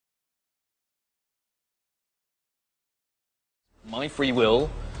My free will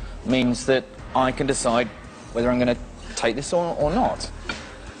means that I can decide whether I'm going to take this or not.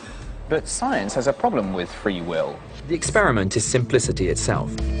 But science has a problem with free will. The experiment is simplicity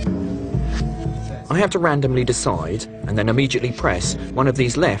itself. I have to randomly decide and then immediately press one of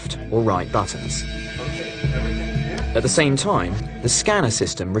these left or right buttons. At the same time, the scanner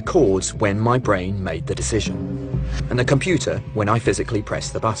system records when my brain made the decision, and the computer when I physically press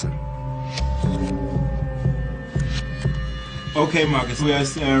the button. Okay, Marcus, we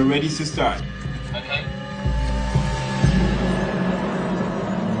are ready to start. Okay.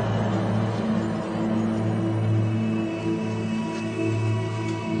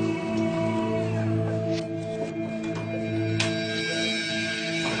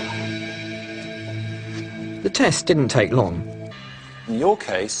 The test didn't take long. In your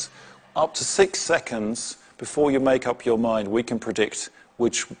case, up to 6 seconds before you make up your mind, we can predict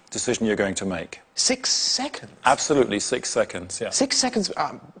which decision you're going to make. 6 seconds? Absolutely, 6 seconds, yeah. 6 seconds?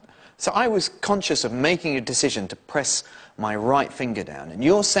 So I was conscious of making a decision to press my right finger down, and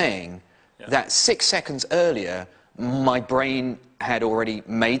you're saying that 6 seconds earlier, my brain had already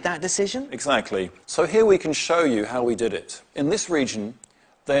made that decision? Exactly. So here we can show you how we did it. In this region,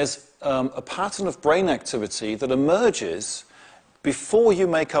 there's a pattern of brain activity that emerges before you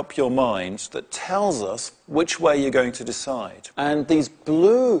make up your mind that tells us which way you're going to decide. And these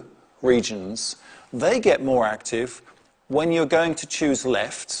blue regions, they get more active when you're going to choose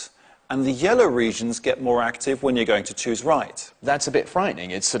left, and the yellow regions get more active when you're going to choose right. That's a bit frightening.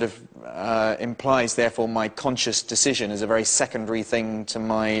 It sort of implies, therefore, my conscious decision is a very secondary thing to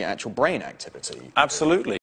my actual brain activity. Absolutely.